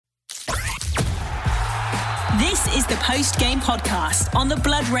This is the post-game podcast on the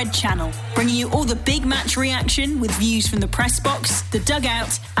Blood Red channel, bringing you all the big match reaction with views from the press box, the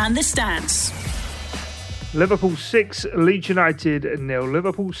dugout and the stands. Liverpool 6, Leeds United 0.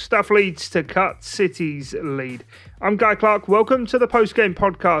 Liverpool stuff Leeds to cut City's lead. I'm Guy Clark. Welcome to the post-game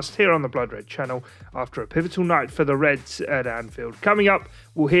podcast here on the Blood Red channel after a pivotal night for the Reds at Anfield. Coming up,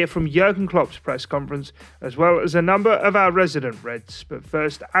 we'll hear from Jurgen Klopp's press conference as well as a number of our resident Reds. But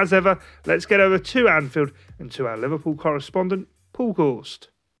first, as ever, let's get over to Anfield and to our Liverpool correspondent, Paul Gorst.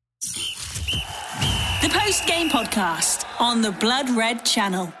 The post-game podcast on the Blood Red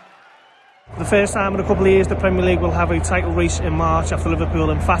channel. For the first time in a couple of years, the Premier League will have a title race in March after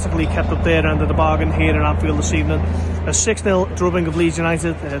Liverpool emphatically kept up their end of the bargain here in Anfield this evening. A 6-0 drubbing of Leeds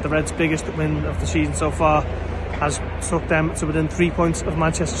United, the Reds' biggest win of the season so far, has took them to within 3 points of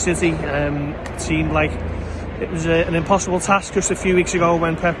Manchester City. It seemed like it was an impossible task just a few weeks ago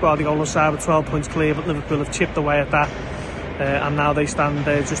when Pep Guardiola's side were 12 points clear, but Liverpool have chipped away at that. And now they stand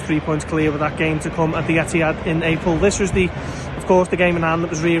just 3 points clear with that game to come at the Etihad in April. This was of course, the game in hand that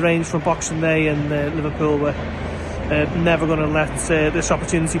was rearranged from Boxing Day, and Liverpool were never going to let this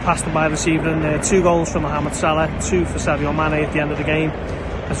opportunity pass them by this evening. 2 goals from Mohamed Salah, 2 for Sadio Mane at the end of the game.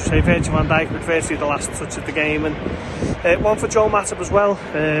 As we say, Virgil van Dijk with virtually the last touch of the game, and 1 for Joel Matip as well.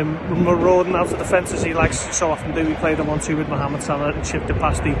 Marauding out of the defence as he likes to so often do. He played a 1-2 with Mohamed Salah and chipped it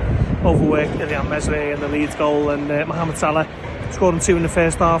past the overworked Ilyan Meslier in the Leeds goal, and Mohamed Salah scored 2 in the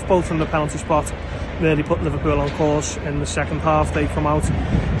first half, both from the penalty spot. Really put Liverpool on course in the second half. They come out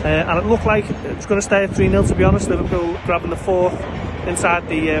and it looked like it was going to stay at 3-0, to be honest. Liverpool grabbing the 4th inside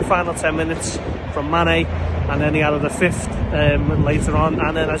the final 10 minutes from Mane, and then he added a 5th later on,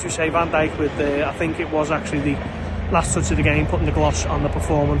 and then, as you say, Van Dijk with I think it was actually the last touch of the game, putting the gloss on the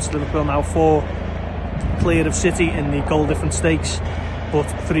performance. Liverpool now 4 clear of City in the goal difference stakes, but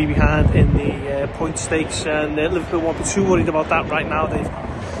 3 behind in the point stakes, and Liverpool won't be too worried about that right now. They've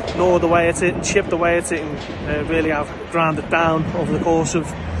gnawed away at it and chipped away at it, and really have ground it down over the course of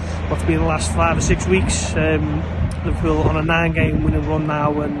what's been the last 5 or 6 weeks. Liverpool on a 9-game winning run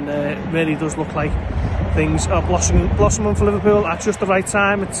now, and it really does look like things are blossoming for Liverpool at just the right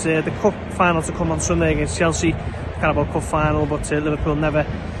time. It's the cup final to come on Sunday against Chelsea, the Carabao Cup final, but Liverpool never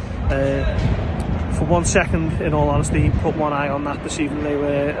for 1 second, in all honesty, put one eye on that this evening. They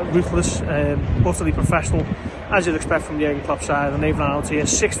were ruthless, utterly professional, as you'd expect from Jurgen Klopp's side, and they've run out here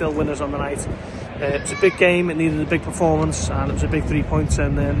 6-0 winners on the night. It was a big game, it needed a big performance, and it was a big 3 points,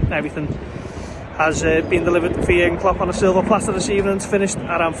 and everything has been delivered for Jurgen Klopp on a silver platter this evening. It's finished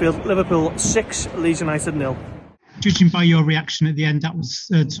at Anfield. Liverpool 6, Leeds United 0. Judging by your reaction at the end, that was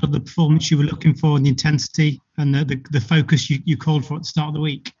sort of the performance you were looking for, and the intensity and the focus you called for at the start of the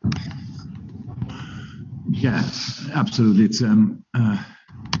week. Yeah, absolutely. It's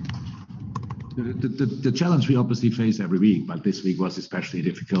the challenge we obviously face every week, but this week was especially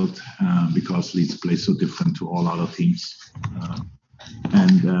difficult because Leeds play so different to all other teams.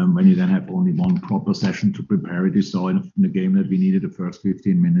 And when you then have only 1 proper session to prepare it, you saw in the game that we needed the first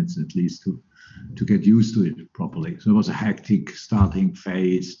 15 minutes at least to get used to it properly. So it was a hectic starting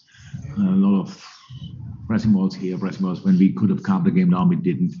phase, a lot of pressing balls here, pressing balls. When we could have calmed the game down, we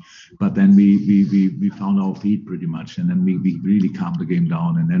didn't. But then we found our feet pretty much, and then we really calmed the game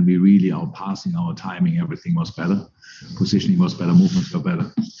down, and then our passing, our timing, everything was better, positioning was better, movements were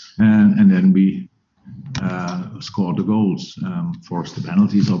better, and then we scored the goals, forced the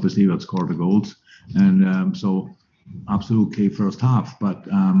penalties obviously, but scored the goals, and so absolute okay first half. But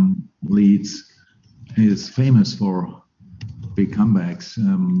Leeds is famous for big comebacks,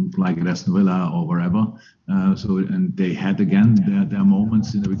 like at Aston Villa or wherever. And they had again their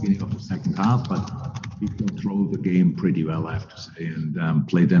moments in the beginning of the second half, but we controlled the game pretty well, I have to say, and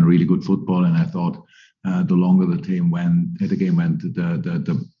played then really good football. And I thought the longer the game went,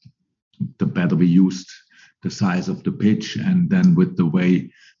 the better we used the size of the pitch, and then with the way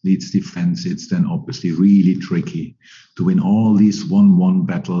Leeds defense, it's then obviously really tricky to win all these 1-1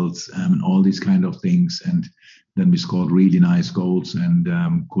 battles and all these kind of things. And then we scored really nice goals and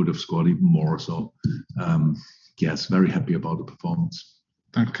could have scored even more. So yes, very happy about the performance.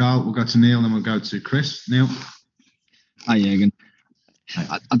 Thanks, Carl. We'll go to Neil and then we'll go to Chris. Neil. Hi, Jurgen.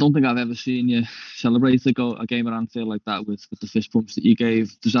 I don't think I've ever seen you celebrate a game at Anfield like that with the fist bumps that you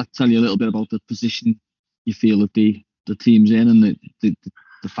gave. Does that tell you a little bit about the position you feel that the team's in, and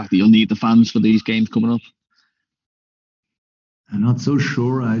the fact that you'll need the fans for these games coming up? I'm not so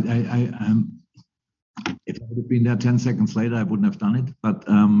sure. If I would have been there 10 seconds later, I wouldn't have done it. But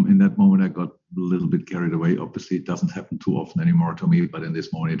in that moment, I got a little bit carried away. Obviously, it doesn't happen too often anymore to me, but in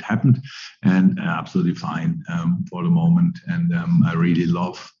this moment, it happened, and absolutely fine for the moment. And I really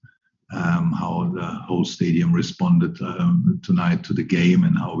love how the whole stadium responded tonight to the game,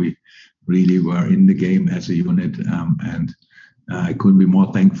 and how we really were in the game as a unit. And I couldn't be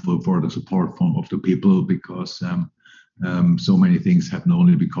more thankful for the support of the people, because so many things happen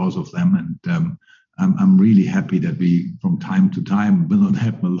only because of them. And I'm really happy that we, from time to time, will not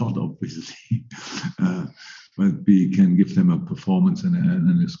have a lot, obviously, but we can give them a performance and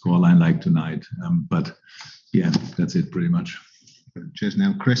a scoreline like tonight. But yeah, that's it pretty much. Cheers,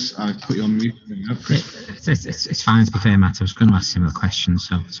 Neil. Chris, I put you on mute. Chris. It's fine, to be fair, Matt. I was going to ask similar questions,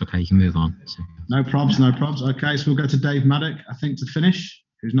 so it's okay. You can move on. So. No probs. Okay, so we'll go to Dave Maddock, I think, to finish,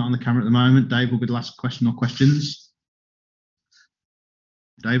 who's not on the camera at the moment. Dave will be the last question or questions.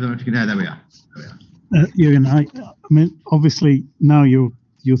 Dave, I don't know if you can hear. There we are. Jürgen, I mean, obviously now you're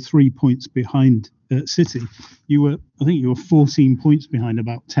 3 points behind City. I think you were 14 points behind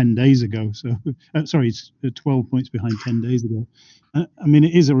about 10 days ago. So, it's 12 points behind 10 days ago. I mean,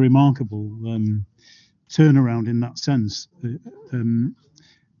 it is a remarkable turnaround in that sense. And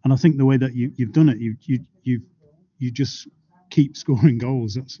I think the way that you've done it, you just keep scoring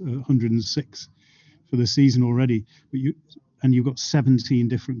goals. That's 106 for the season already. But you've got 17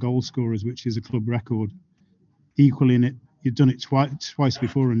 different goal scorers, which is a club record. Equally in it, you've done it twice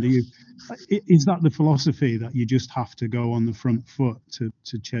before. And is that the philosophy, that you just have to go on the front foot to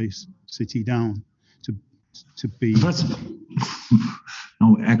chase City down, to be?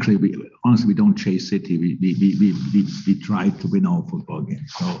 No, actually, we don't chase City. We try to win our football game.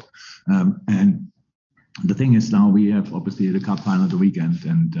 So, and the thing is, now we have obviously the cup final of the weekend,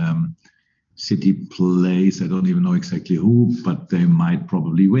 and City plays, I don't even know exactly who, but they might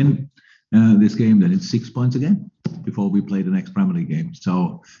probably win this game. Then it's 6 points again before we play the next Premier League game.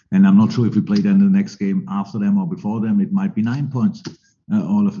 So, and I'm not sure if we play then the next game after them or before them, it might be 9 points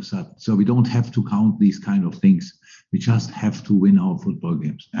all of a sudden. So we don't have to count these kind of things. We just have to win our football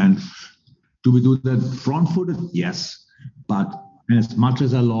games. And do we do that front-footed? Yes. But as much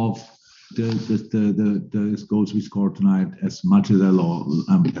as I love the goals we scored tonight, as much as I love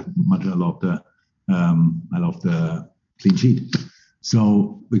the clean sheet.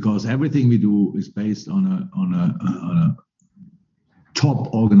 So, because everything we do is based on a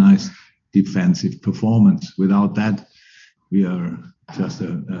top organized defensive performance. Without that, we are just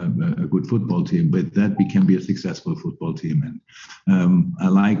a good football team. With that, we can be a successful football team. And I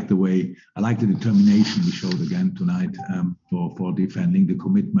like the determination we showed again tonight for defending, the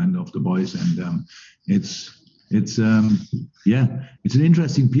commitment of the boys. And it's an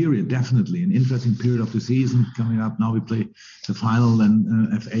interesting period, definitely an interesting period of the season coming up. Now we play the final, then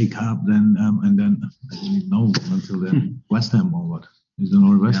FA Cup, then and then I don't even know until then West Ham or what. Is it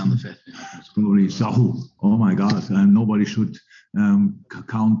not West Ham? Probably so. Oh my God! And nobody should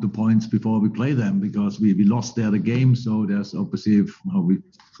count the points before we play them, because we lost there the game. So there's obviously, we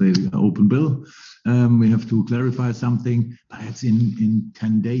play open bill. We have to clarify something, but it's in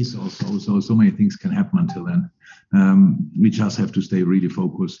 10 days or so. So many things can happen until then. We just have to stay really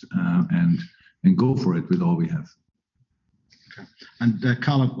focused and go for it with all we have. Okay. And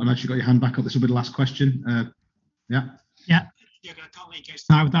Carla, unless you got your hand back up, this will be the last question. Yeah. Yeah, I can't let you go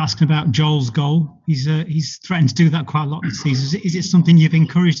tonight without asking about Joel's goal. He's threatened to do that quite a lot this season. Is it something you've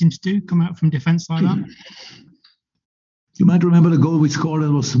encouraged him to do, come out from defence like that? You might remember the goal we scored. It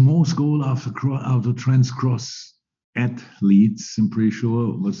was the most goal after Trent's cross at Leeds, I'm pretty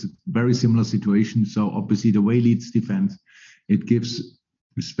sure. It was a very similar situation. So obviously the way Leeds defend, it gives,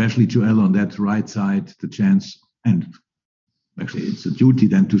 especially Joel on that right side, the chance, and actually it's a duty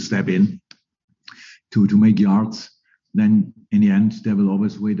then to step in to make yards. Then in the end, they will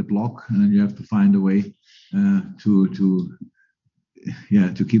always wait a block, and then you have to find a way to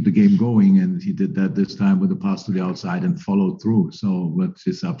keep the game going. And he did that this time with a pass to the outside and followed through. So which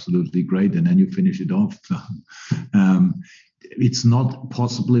is absolutely great. And then you finish it off. It's not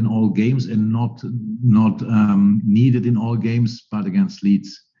possible in all games and not needed in all games, but against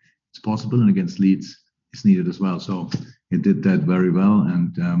Leeds, it's possible, and against Leeds, it's needed as well. So he did that very well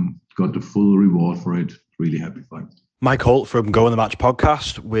and got the full reward for it. Really happy for it. Mike Holt from Go on the Match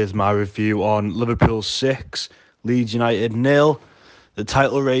podcast with my review on Liverpool 6, Leeds United 0. The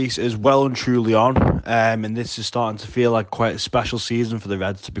title race is well and truly on, and this is starting to feel like quite a special season for the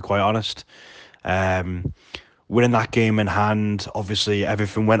Reds, to be quite honest. Winning that game in hand, obviously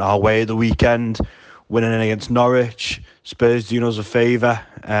everything went our way at the weekend. Winning against Norwich, Spurs doing us a favour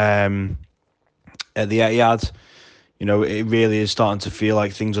at the Etihad. You know, it really is starting to feel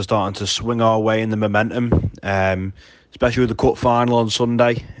like things are starting to swing our way in the momentum, especially with the cup final on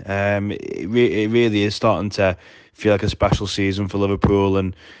Sunday. It really is starting to feel like a special season for Liverpool,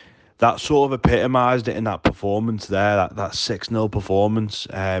 and that sort of epitomised it in that performance there, that 6-0 performance.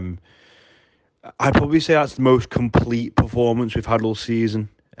 I'd probably say that's the most complete performance we've had all season.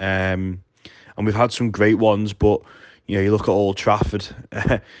 And we've had some great ones, but you look at Old Trafford.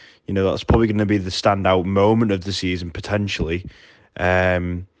 That's probably going to be the standout moment of the season potentially.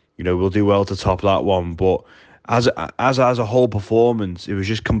 We'll do well to top that one, but as a whole performance, it was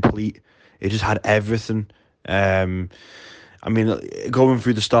just complete. It just had everything. Going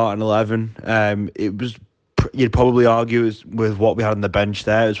through the starting 11, it was. You'd probably argue with what we had on the bench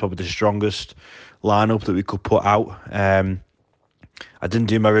there. It was probably the strongest lineup that we could put out. I didn't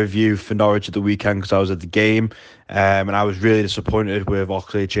do my review for Norwich at the weekend because I was at the game, and I was really disappointed with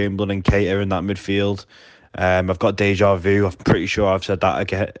Oxlade-Chamberlain and Keita in that midfield. I've got deja vu. I'm pretty sure I've said that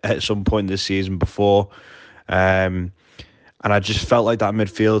again at some point this season before. And I just felt like that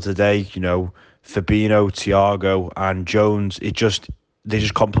midfield today, Fabinho, Thiago and Jones, they just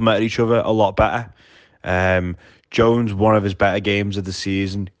complemented each other a lot better. Jones, one of his better games of the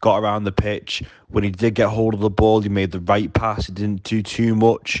season, got around the pitch. When he did get hold of the ball, he made the right pass. He didn't do too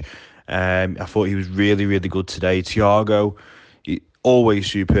much. I thought he was really, really good today. Thiago,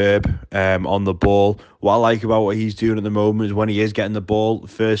 always superb on the ball. What I like about what he's doing at the moment is when he is getting the ball,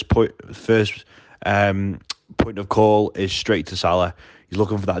 first point of call is straight to Salah. He's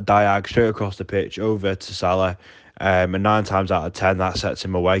looking for that diag straight across the pitch over to Salah. And 9 times out of 10, that sets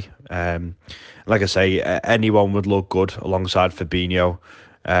him away. Like I say, anyone would look good alongside Fabinho.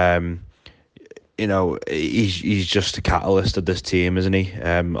 He's just a catalyst of this team, isn't he?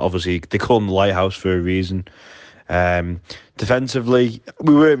 Obviously, they call him the lighthouse for a reason. Defensively,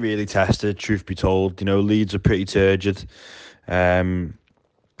 we weren't really tested, truth be told. Leeds are pretty turgid.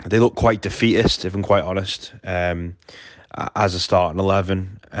 They look quite defeatist, if I'm quite honest, as a starting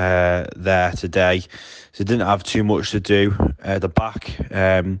 11 there today. So they didn't have too much to do at the back.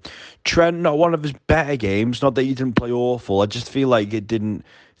 Trent, not one of his better games. Not that he didn't play awful. I just feel like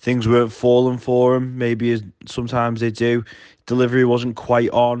things weren't falling for him. Maybe as sometimes they do. Delivery wasn't quite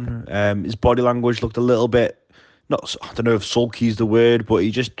on. His body language looked a little bit, I don't know if sulky is the word, but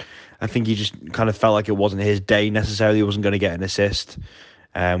I think he just kind of felt like it wasn't his day necessarily. He wasn't going to get an assist,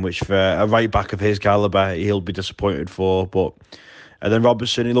 which for a right back of his calibre, he'll be disappointed for. And then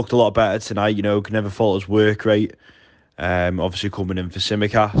Robertson, he looked a lot better tonight. Can never fault his work rate. Obviously coming in for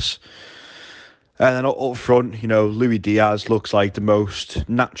Tsimikas. And then up front, Luis Diaz looks like the most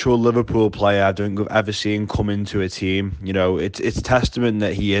natural Liverpool player I don't think I've ever seen come into a team. It's testament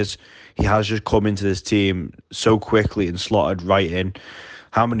that he has just come into this team so quickly and slotted right in.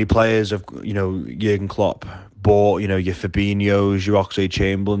 How many players have, Jurgen Klopp bought, your Fabinhos, your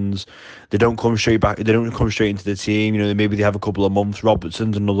Oxlade-Chamberlains, they don't come straight back, they don't come straight into the team, maybe they have a couple of months.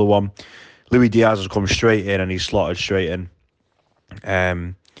 Robertson's another one. Luis Diaz has come straight in and he's slotted straight in.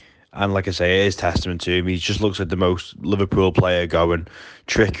 And like I say, it is testament to him. He just looks like the most Liverpool player going.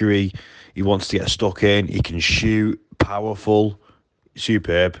 Trickery, he wants to get stuck in, he can shoot, powerful,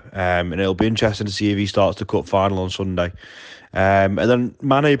 superb. And it'll be interesting to see if he starts the cup final on Sunday. And then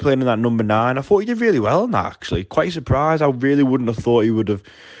Mane playing in that number 9, I thought he did really well in that, actually. Quite surprised. I really wouldn't have thought he would have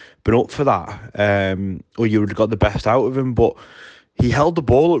been up for that, or you would have got the best out of him. But he held the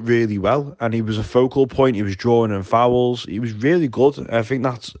ball up really well, and he was a focal point. He was drawing in fouls. He was really good. I think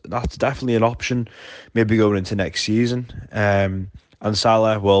that's definitely an option, maybe going into next season. And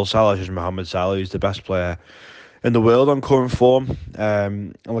Salah, Salah's just Mohamed Salah, who's the best player in the world on current form.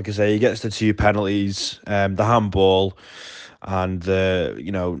 And like I say, he gets the 2 penalties, the handball, and the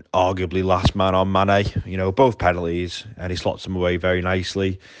arguably last man on Mane, both penalties, and he slots them away very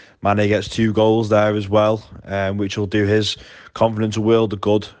nicely. Mane gets 2 goals there as well, which will do his confidence a world of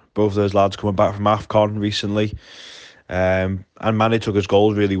good. Both of those lads coming back from AFCON recently, and Mane took his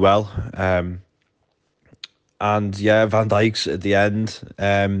goals really well. And yeah, Van Dijk's at the end.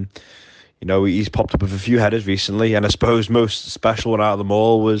 He's popped up with a few headers recently, and I suppose most special one out of them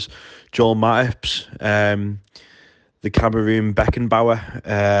all was Joel Matip's. The Cameroon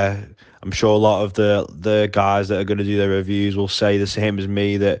Beckenbauer. I'm sure a lot of the guys that are going to do their reviews will say the same as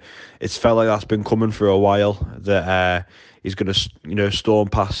me, that it's felt like that's been coming for a while, that he's going to storm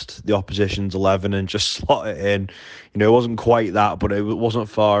past the opposition's 11 and just slot it in. It wasn't quite that, but it wasn't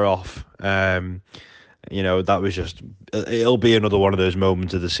far off. That was it'll be another one of those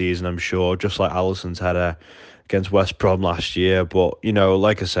moments of the season, I'm sure, just like Alisson's header against West Brom last year. But,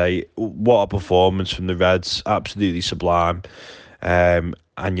 like I say, what a performance from the Reds. Absolutely sublime. And,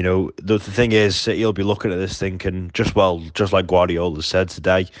 the thing is that he'll be looking at this thinking, just like Guardiola said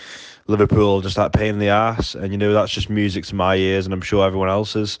today, Liverpool just that pain in the arse. And, that's just music to my ears, and I'm sure everyone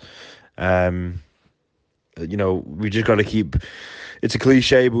else's. We just got to keep, it's a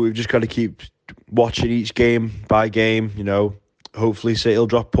cliche, but we've just got to keep watching each game by game. Hopefully City will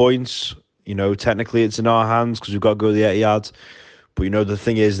drop points. technically it's in our hands because we've got to go to the Etihad. But the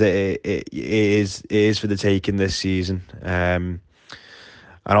thing is that it is for the taking this season. And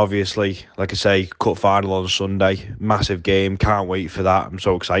obviously, like I say, cup final on Sunday, massive game. Can't wait for that. I'm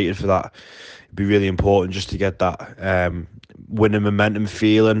so excited for that. It'd be really important just to get that winning momentum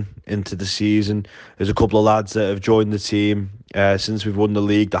feeling into the season. There's a couple of lads that have joined the team since we've won the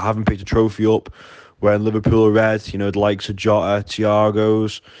league that haven't picked a trophy up, wearing Liverpool red, the likes of Jota,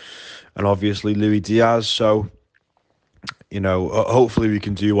 Thiago's, and obviously Luis Diaz. So, hopefully we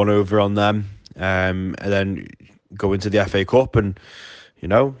can do one over on them and then go into the FA Cup and,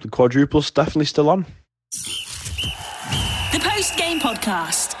 the quadruple's definitely still on. The post-game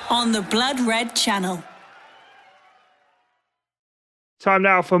podcast on the Blood Red channel. Time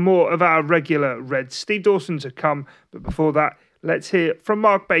now for more of our regular Reds. Steve Dawson to come, but before that, let's hear from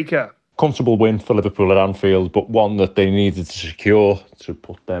Mark Baker. Comfortable win for Liverpool at Anfield, but one that they needed to secure to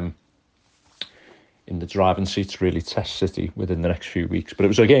put them in the driving seat to really test City within the next few weeks. But it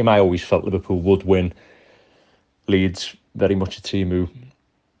was a game I always felt Liverpool would win. Leeds, very much a team who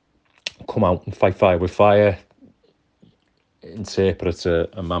come out and fight fire with fire, interpret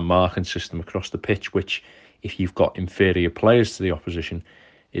a man marking system across the pitch, which, if you've got inferior players to the opposition,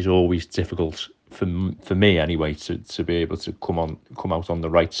 is always difficult for me anyway to be able to come out on the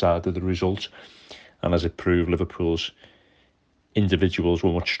right side of the result. And as it proved, Liverpool's individuals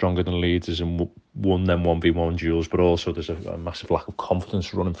were much stronger than Leeds' and won them 1v1 duels, but also there's a massive lack of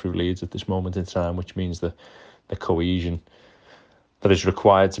confidence running through Leeds at this moment in time, which means the cohesion that is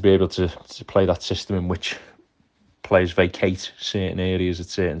required to be able to play that system in which players vacate certain areas at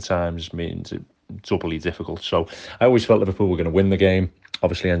certain times means it's doubly difficult. So I always felt Liverpool were going to win the game.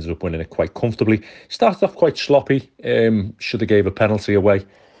 Obviously ended up winning it quite comfortably. Started off quite sloppy. Should have gave a penalty away.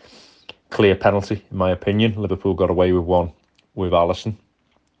 Clear penalty, in my opinion. Liverpool got away with one with Alisson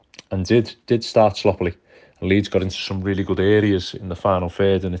and did start sloppily. And Leeds got into some really good areas in the final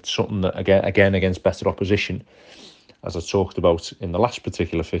third, and it's something that, again against better opposition, as I talked about in the last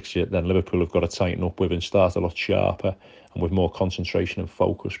particular fixture, then Liverpool have got to tighten up with and start a lot sharper and with more concentration and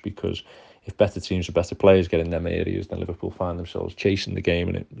focus, because if better teams or better players get in them areas, then Liverpool find themselves chasing the game,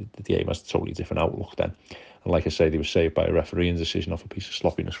 and the game has a totally different outlook then. And like I say, they were saved by a refereeing decision off a piece of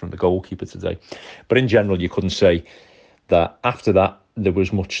sloppiness from the goalkeeper today. But in general, you couldn't say that after that there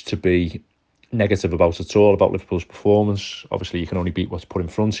was much to be negative about at all about Liverpool's performance. Obviously, you can only beat what's put in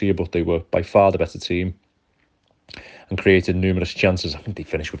front of you, but they were by far the better team and created numerous chances. I think they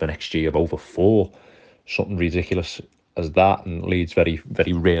finished with an XG of over 4, something ridiculous as that, and Leeds very,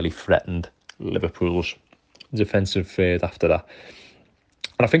 very rarely threatened Liverpool's defensive third after that.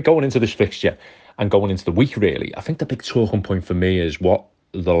 And I think going into this fixture and going into the week, really, I think the big talking point for me is what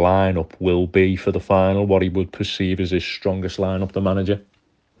the lineup will be for the final, what he would perceive as his strongest lineup, the manager.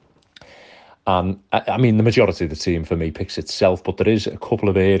 And I mean, the majority of the team for me picks itself, but there is a couple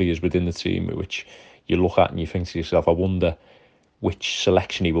of areas within the team which you look at and you think to yourself, I wonder which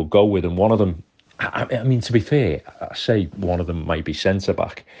selection he will go with. And one of them, I mean, to be fair, I say one of them might be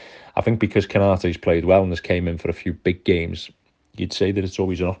centre-back. I think because Konaté's played well and has came in for a few big games, you'd say that it's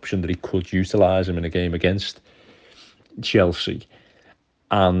always an option that he could utilise him in a game against Chelsea.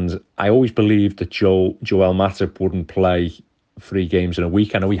 And I always believed that Joel Matip wouldn't play 3 games in a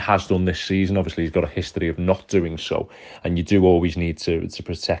week. I know he has done this season. Obviously, he's got a history of not doing so. And you do always need to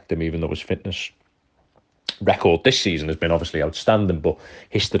protect him, even though his fitness record this season has been obviously outstanding. But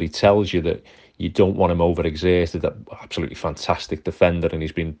history tells you that you don't want him overexerted. That absolutely fantastic defender, and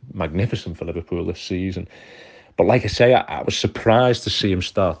he's been magnificent for Liverpool this season. But like I say, I was surprised to see him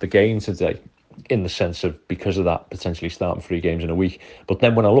start the game today, in the sense of because of that, potentially starting 3 games in a week. But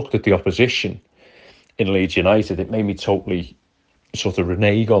then when I looked at the opposition in Leeds United, it made me totally sort of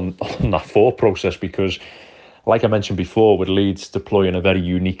renege on that thought process, because like I mentioned before, with Leeds deploying a very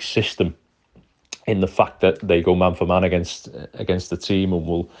unique system in the fact that they go man for man against the team,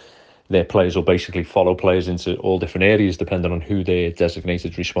 and their players will basically follow players into all different areas depending on who their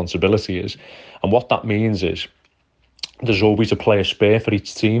designated responsibility is. And what that means is there's always a player spare for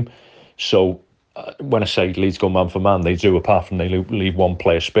each team. So when I say Leeds go man for man, they do, apart from they leave one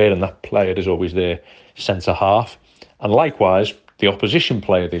player spare, and that player is always their centre-half. And likewise, the opposition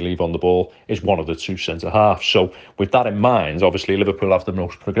player they leave on the ball is one of the 2 centre-halves. So with that in mind, obviously Liverpool have the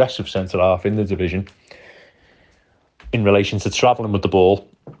most progressive centre-half in the division in relation to travelling with the ball,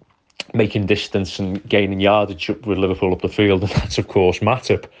 making distance and gaining yardage with Liverpool up the field, and that's of course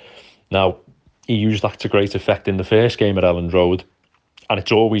Matip. Now, he used that to great effect in the first game at Elland Road, and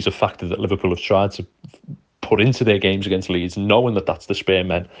it's always a factor that Liverpool have tried to put into their games against Leeds, knowing that that's the spare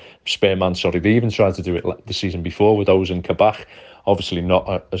man. They even tried to do it the season before with Ozan Kabak Obviously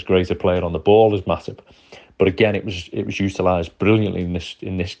not as great a player on the ball as Matip, but again, it was utilised brilliantly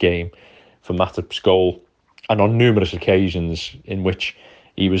in this game for Matip's goal, and on numerous occasions in which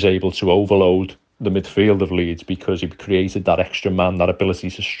he was able to overload the midfield of Leeds because he created that extra man, that ability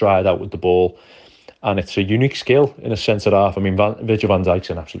to stride out with the ball. And it's a unique skill in a centre half. I mean, Virgil van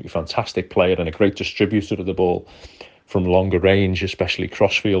Dijk's an absolutely fantastic player and a great distributor of the ball from longer range, especially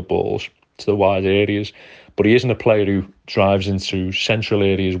crossfield balls to the wide areas. But he isn't a player who drives into central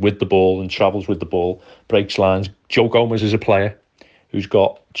areas with the ball and travels with the ball, breaks lines. Joe Gomez is a player who's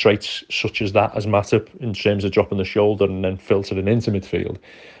got traits such as that as Matip in terms of dropping the shoulder and then filtering into midfield.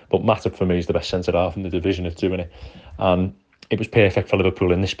 But Matip, for me, is the best centre-half in the division at doing it. And it was perfect for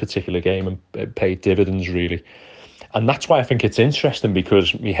Liverpool in this particular game, and it paid dividends, really. And that's why I think it's interesting,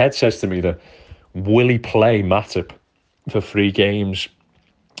 because my head says to me that, will he play Matip for 3 games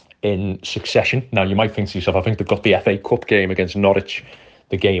in succession? Now, you might think to yourself, I think they've got the FA Cup game against Norwich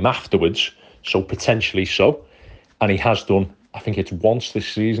the game afterwards, so potentially so. And he has done, I think it's once this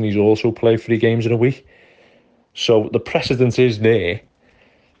season, he's also played 3 games in a week. So the precedent is there.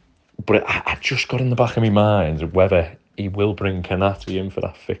 But I just got in the back of my mind whether he will bring Konaté in for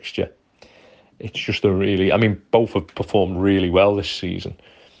that fixture. It's just both have performed really well this season.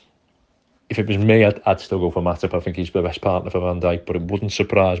 If it was me, I'd still go for Matip. I think he's the best partner for Van Dijk, but it wouldn't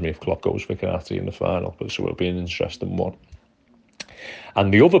surprise me if Klopp goes for Konaté in the final. So it'll be an interesting one.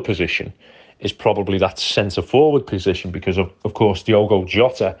 And the other position is probably that centre-forward position, because of course Diogo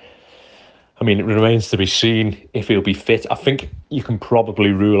Jota, I mean, it remains to be seen if he'll be fit. I think you can probably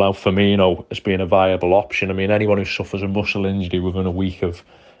rule out Firmino as being a viable option. I mean, anyone who suffers a muscle injury within a week of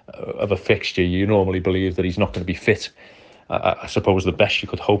a fixture, you normally believe that he's not going to be fit. I suppose the best you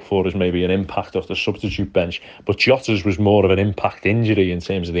could hope for is maybe an impact off the substitute bench. But Jota's was more of an impact injury in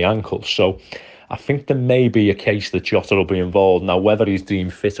terms of the ankle. So I think there may be a case that Jota will be involved. Now, whether he's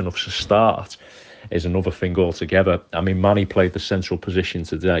deemed fit enough to start is another thing altogether. I mean, Manny played the central position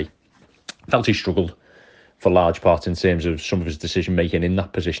today. Felt he struggled for large parts in terms of some of his decision making in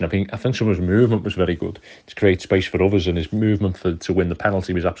that position. I think some of his movement was very good to create space for others, and his movement to win the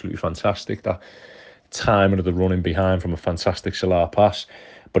penalty was absolutely fantastic. That timing of the running behind from a fantastic Salah pass.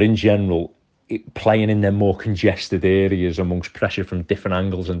 But in general, playing in them more congested areas amongst pressure from different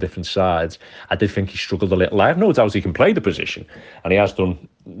angles and different sides, I did think he struggled a little. I have no doubt he can play the position, and he has done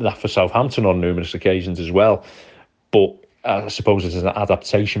that for Southampton on numerous occasions as well. But I suppose it's an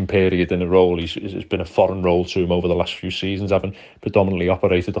adaptation period in a role. It's been a foreign role to him over the last few seasons, having predominantly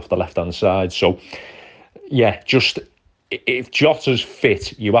operated off the left-hand side. So, yeah, just if Jota's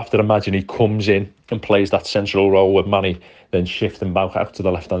fit, you have to imagine he comes in and plays that central role with Manny, then shift him back out to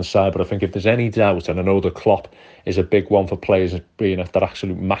the left-hand side. But I think if there's any doubt, and I know the Klopp is a big one for players being at their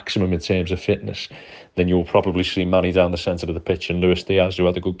absolute maximum in terms of fitness, then you'll probably see Manny down the centre of the pitch and Luis Diaz, who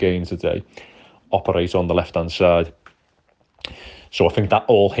had a good game today, operate on the left-hand side. So I think that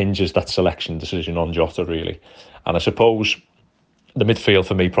all hinges that selection decision on Jota, really. And I suppose the midfield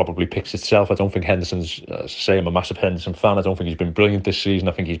for me probably picks itself. I don't think Henderson's, as I say, I'm a massive Henderson fan. I don't think he's been brilliant this season.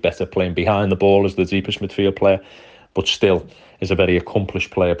 I think he's better playing behind the ball as the deepest midfield player, but still is a very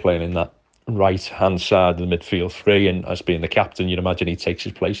accomplished player playing in that right-hand side of the midfield 3, and as being the captain, you'd imagine he takes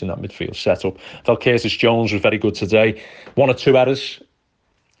his place in that midfield setup. I felt Curtis Jones was very good today. 1 or 2 errors.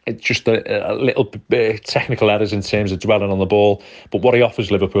 It's just a little bit technical errors in terms of dwelling on the ball. But what he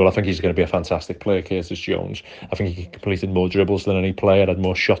offers Liverpool, I think he's going to be a fantastic player, Curtis Jones. I think he completed more dribbles than any player, had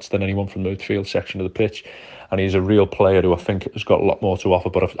more shots than anyone from the midfield section of the pitch. And he's a real player who I think has got a lot more to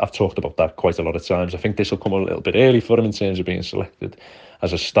offer. But I've talked about that quite a lot of times. I think this will come a little bit early for him in terms of being selected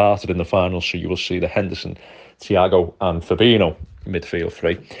as a starter in the final. So you will see the Henderson, Thiago and Fabinho midfield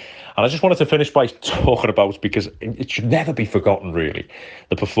 3. And I just wanted to finish by talking about, because it should never be forgotten, really,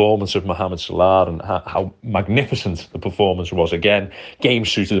 the performance of Mohamed Salah and how magnificent the performance was. Again, game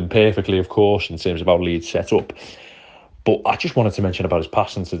suited him perfectly, of course, in terms of how Leeds set up. But I just wanted to mention about his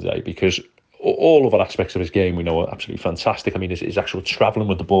passing today, because all other aspects of his game we know are absolutely fantastic. I mean, his actual travelling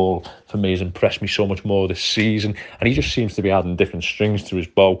with the ball, for me, has impressed me so much more this season. And he just seems to be adding different strings to his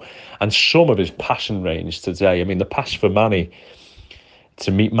bow. And some of his passing range today, I mean, the pass for Manny, to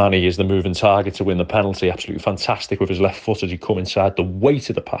meet Manny is the moving target to win the penalty. Absolutely fantastic with his left foot as he come inside. The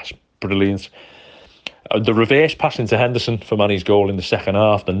weight of the pass, brilliant. The reverse pass into Henderson for Manny's goal in the second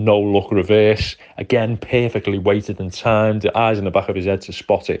half, the no-look reverse, again, perfectly weighted and timed, the eyes in the back of his head to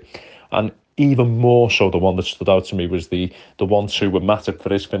spot it. And even more so, the one that stood out to me was the 1-2 with Matip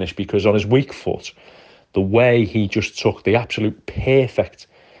for his finish, because on his weak foot, the way he just took the absolute perfect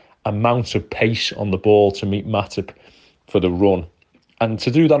amount of pace on the ball to meet Matip for the run. And to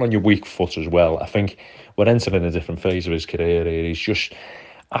do that on your weak foot as well, I think we're entering a different phase of his career here. He's just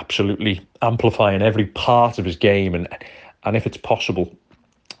absolutely amplifying every part of his game, and if it's possible,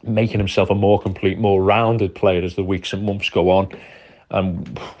 making himself a more complete, more rounded player as the weeks and months go on.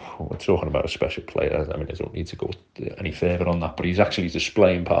 We're talking about a special player. I mean, I don't need to go any further on that, but he's actually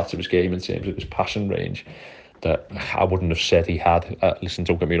displaying parts of his game in terms of his passing range that I wouldn't have said he had. Listen,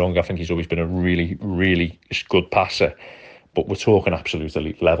 don't get me wrong, I think he's always been a really, really good passer, but we're talking absolute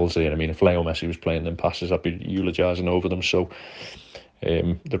elite levels here. I mean, if Leo Messi was playing them passes, I'd be eulogising over them. So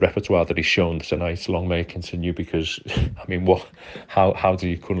the repertoire that he's shown tonight, long may it continue, because I mean, how do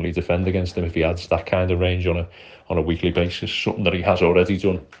you currently defend against him if he adds that kind of range on a weekly basis? Something that he has already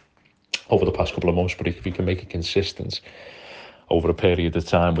done over the past couple of months, but if he can make it consistent over a period of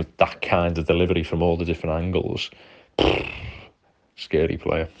time with that kind of delivery from all the different angles, scary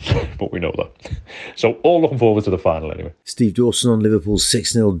player, but we know that. So all looking forward to the final anyway. Steve Dawson on Liverpool's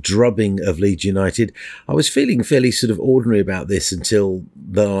 6-0 drubbing of Leeds United. I was feeling fairly sort of ordinary about this until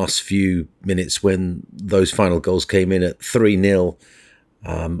the last few minutes when those final goals came in at 3-0.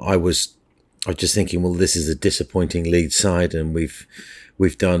 I was just thinking, well, this is a disappointing Leeds side, and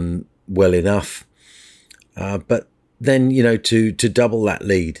we've done well enough. But then, to double that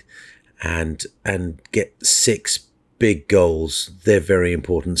lead and get 6 big goals, they're very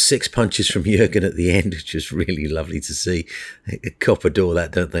important. 6 punches from Jurgen at the end, which was really lovely to see. Cop adore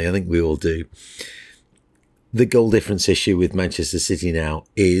that, don't they? I think we all do. The goal difference issue with Manchester City now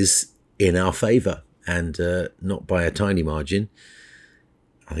is in our favour, and not by a tiny margin.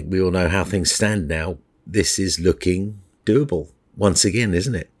 I think we all know how things stand now. This is looking doable once again,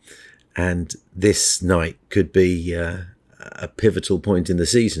 isn't it? And this night could be a pivotal point in the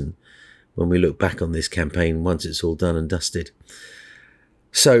season when we look back on this campaign once it's all done and dusted.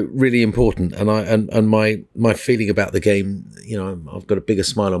 So really important. And my feeling about the game, I've got a bigger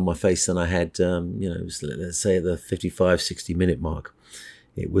smile on my face than I had, let's say at the 55, 60 minute mark.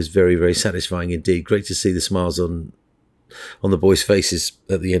 It was very, very satisfying indeed. Great to see the smiles on the boys' faces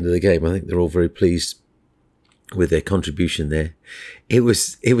at the end of the game. I think they're all very pleased with their contribution there. It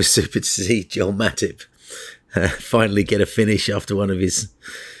was super to see Joel Matip finally get a finish after one of his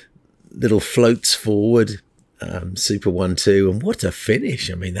little floats forward. Super 1-2, and what a finish.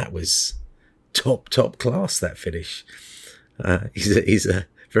 I mean, that was top class, that finish. He's a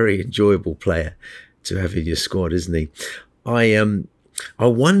very enjoyable player to have in your squad, isn't he? I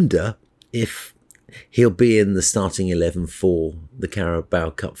wonder if he'll be in the starting 11 for the Carabao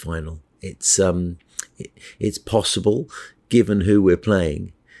Cup final. It's possible, given who we're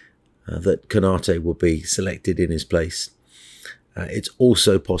playing, that Konate will be selected in his place. It's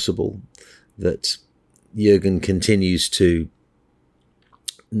also possible that Jurgen continues to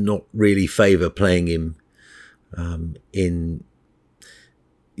not really favour playing him in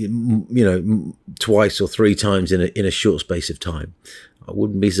twice or 3 times in a short space of time. I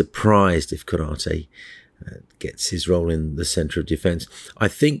wouldn't be surprised if Konate gets his role in the centre of defence. I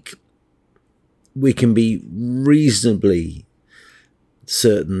think we can be reasonably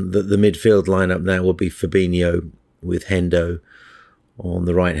certain that the midfield lineup now will be Fabinho with Hendo on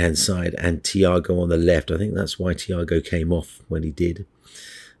the right-hand side and Thiago on the left. I think that's why Thiago came off when he did.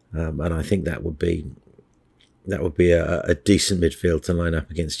 And I think that would be a decent midfield to line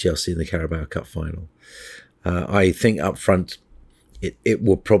up against Chelsea in the Carabao Cup final. I think up front it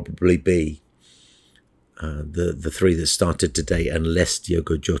will probably be the 3 that started today, unless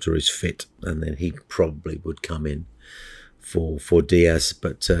Diogo Jota is fit, and then he probably would come in for Diaz.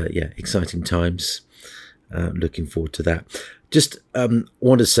 But exciting times. Looking forward to that. Just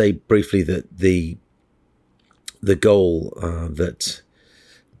want to say briefly that the goal that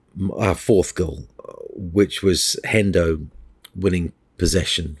our 4th goal, which was Hendo winning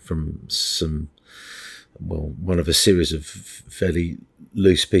possession from one of a series of fairly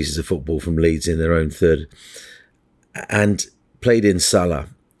loose pieces of football from Leeds in their own third, and played in Salah.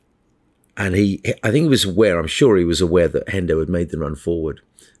 And I think he was aware, I'm sure he was aware that Hendo had made the run forward.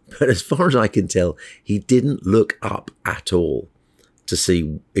 But as far as I can tell, he didn't look up at all to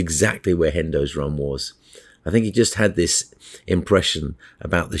see exactly where Hendo's run was. I think he just had this impression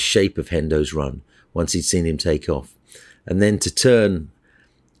about the shape of Hendo's run once he'd seen him take off. And then to turn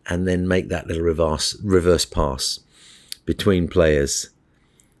and then make that little reverse pass between players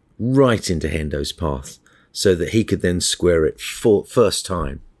right into Hendo's path so that he could then square it for first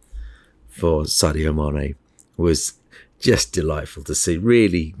time for Sadio Mane was just delightful to see.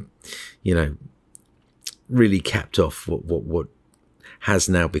 Really, really capped off what has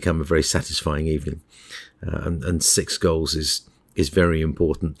now become a very satisfying evening. And 6 goals is very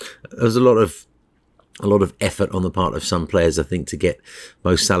important. There was a lot of a lot of effort on the part of some players, I think, to get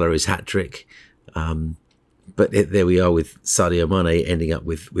Mo Salah's hat-trick. But there we are with Sadio Mane ending up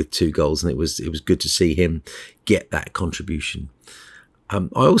with 2 goals, and it was good to see him get that contribution. I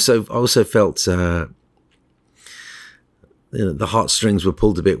also felt the heartstrings were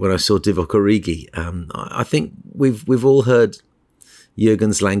pulled a bit when I saw Divock Origi. I think we've all heard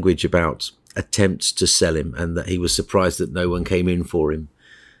Jurgen's language about attempts to sell him, and that he was surprised that no one came in for him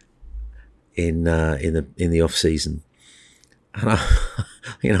in the off season. And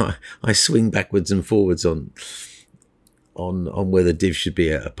I swing backwards and forwards on whether Div should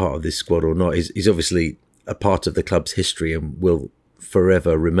be a part of this squad or not. He's obviously a part of the club's history and will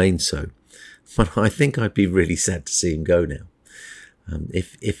forever remain so. But I think I'd be really sad to see him go now.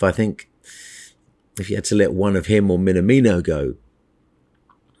 If you had to let one of him or Minamino go,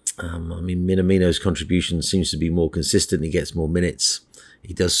 Minamino's contribution seems to be more consistent. He gets more minutes.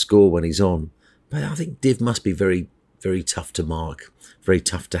 He does score when he's on. But I think Div must be very, very tough to mark, very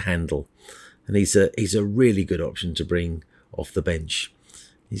tough to handle. And he's a really good option to bring off the bench.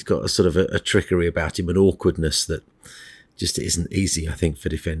 He's got a sort of a trickery about him, an awkwardness that just isn't easy, I think, for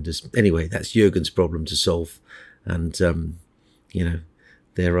defenders. Anyway, that's Jurgen's problem to solve. And,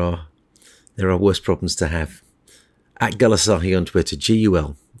 there are worse problems to have. At Gulasahi on Twitter,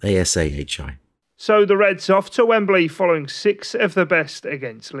 GULASAHI. So the Reds off to Wembley following 6 of the best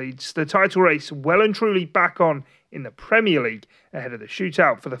against Leeds. The title race well and truly back on in the Premier League ahead of the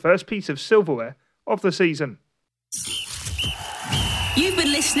shootout for the first piece of silverware of the season. You've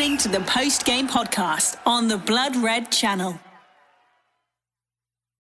been listening to the post-game podcast on the Blood Red channel.